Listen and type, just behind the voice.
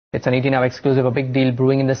It's an 18-hour exclusive, a big deal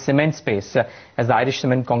brewing in the cement space as the Irish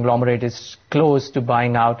cement conglomerate is close to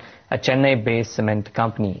buying out a Chennai-based cement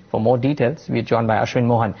company. For more details, we are joined by Ashwin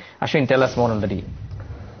Mohan. Ashwin, tell us more on the deal.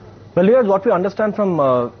 Well, here, what we understand from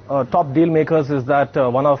top deal makers is that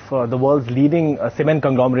one of the world's leading cement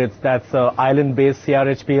conglomerates, that's Ireland-based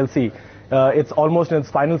CRH Plc, it's almost in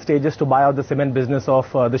its final stages to buy out the cement business of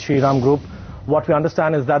the Shriram group. What we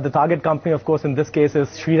understand is that the target company, of course, in this case is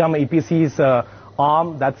Shriram EPC's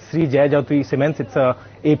arm, that's Sri Jayajyoti Cements. It's a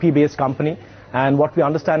AP-based company. And what we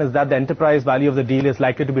understand is that the enterprise value of the deal is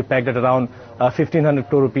likely to be pegged at around 1,500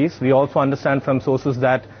 crore rupees. We also understand from sources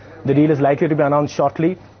that the deal is likely to be announced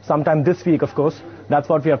shortly, sometime this week, of course. That's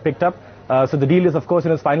what we have picked up. So the deal is, of course,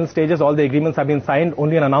 in its final stages. All the agreements have been signed.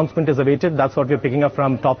 Only an announcement is awaited. That's what we're picking up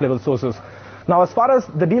from top-level sources. Now, as far as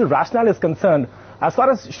the deal rationale is concerned, as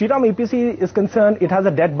far as Shriram EPC is concerned, it has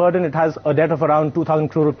a debt burden. It has a debt of around 2,000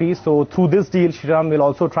 crore rupees. So through this deal, Shriram will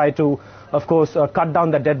also try to, of course, cut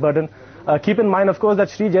down that debt burden. Keep in mind, of course,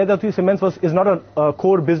 that Sri Jayajyoti Cements is not a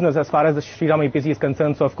core business as far as the Shriram EPC is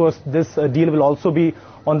concerned. So, of course, this deal will also be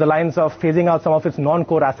on the lines of phasing out some of its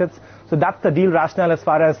non-core assets. So that's the deal rationale as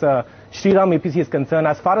far as Shriram EPC is concerned.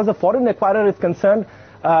 As far as the foreign acquirer is concerned,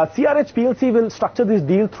 CRH Plc will structure this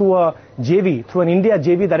deal through a JV, through an India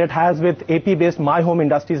JV that it has with AP-based My Home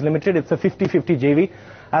Industries Limited. It's a 50-50 JV.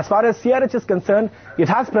 As far as CRH is concerned, it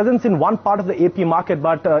has presence in one part of the AP market,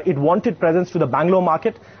 but it wanted presence to the Bangalore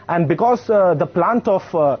market. And because the plant of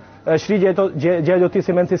Sri Jayajyoti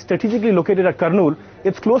Cements is strategically located at Kurnool,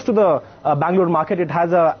 it's close to the Bangalore market. It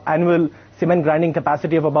has an annual cement grinding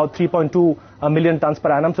capacity of about 3.2 million tons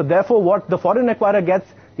per annum. So therefore, what the foreign acquirer gets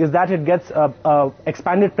is that it gets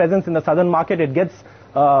expanded presence in the southern market. It gets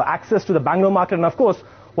access to the Bangalore market. And of course,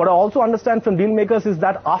 what I also understand from deal makers is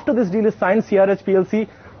that after this deal is signed, CRH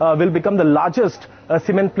Plc will become the largest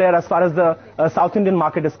cement player as far as the South Indian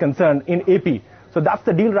market is concerned in AP. So that's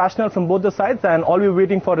the deal rationale from both the sides, and all we're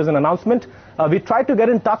waiting for is an announcement. We tried to get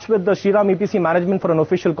in touch with the Shriram EPC management for an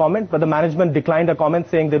official comment, but the management declined a comment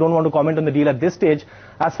saying they don't want to comment on the deal at this stage.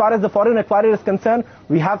 As far as the foreign acquirer is concerned,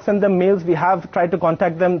 we have sent them mails, we have tried to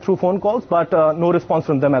contact them through phone calls, but no response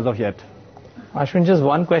from them as of yet. Ashwin, just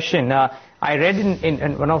one question. I read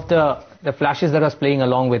in one of the flashes that I was playing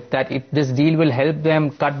along with that this deal will help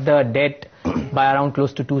them cut the debt by around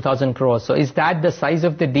close to 2,000 crores. So is that the size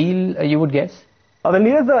of the deal you would guess? Well,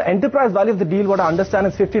 near the enterprise value of the deal, what I understand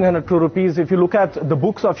is 1,500 crore rupees. If you look at the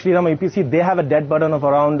books of Shriram EPC, they have a debt burden of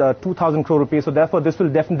around 2,000 crore rupees. So therefore, this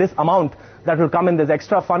amount that will come in, this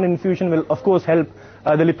extra fund infusion will, of course, help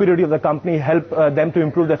the liquidity of the company, help them to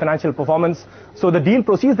improve their financial performance. So the deal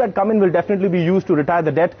proceeds that come in will definitely be used to retire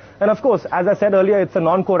the debt. And of course, as I said earlier, it's a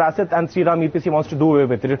non-core asset and Shriram EPC wants to do away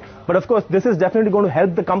with it. But of course, this is definitely going to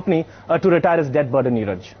help the company to retire its debt burden,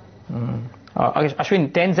 Neeraj.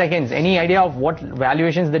 Ashwin, 10 seconds. Any idea of what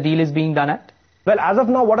valuations the deal is being done at? Well, as of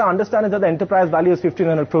now, what I understand is that the enterprise value is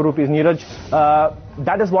 1,500 crore rupees, Neeraj.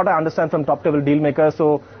 That is what I understand from top-level deal makers.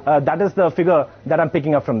 So that is the figure that I'm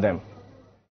picking up from them.